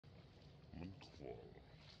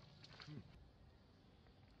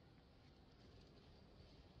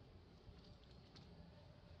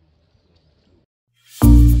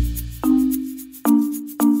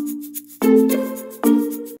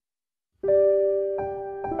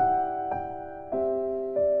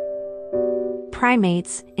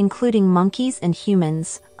Primates, including monkeys and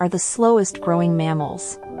humans, are the slowest growing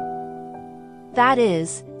mammals. That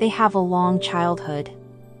is, they have a long childhood.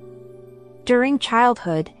 During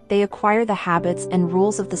childhood, they acquire the habits and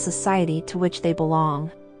rules of the society to which they belong.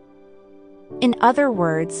 In other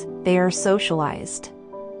words, they are socialized.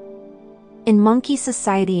 In monkey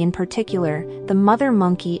society in particular, the mother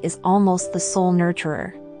monkey is almost the sole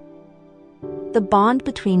nurturer. The bond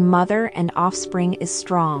between mother and offspring is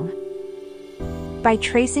strong. By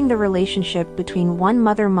tracing the relationship between one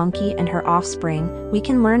mother monkey and her offspring, we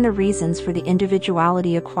can learn the reasons for the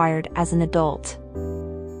individuality acquired as an adult.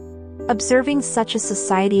 Observing such a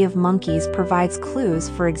society of monkeys provides clues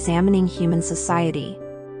for examining human society.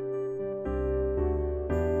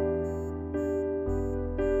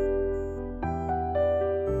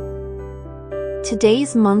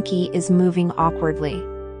 Today's monkey is moving awkwardly.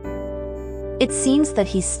 It seems that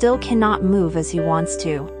he still cannot move as he wants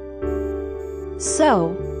to.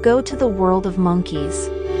 So, go to the world of monkeys.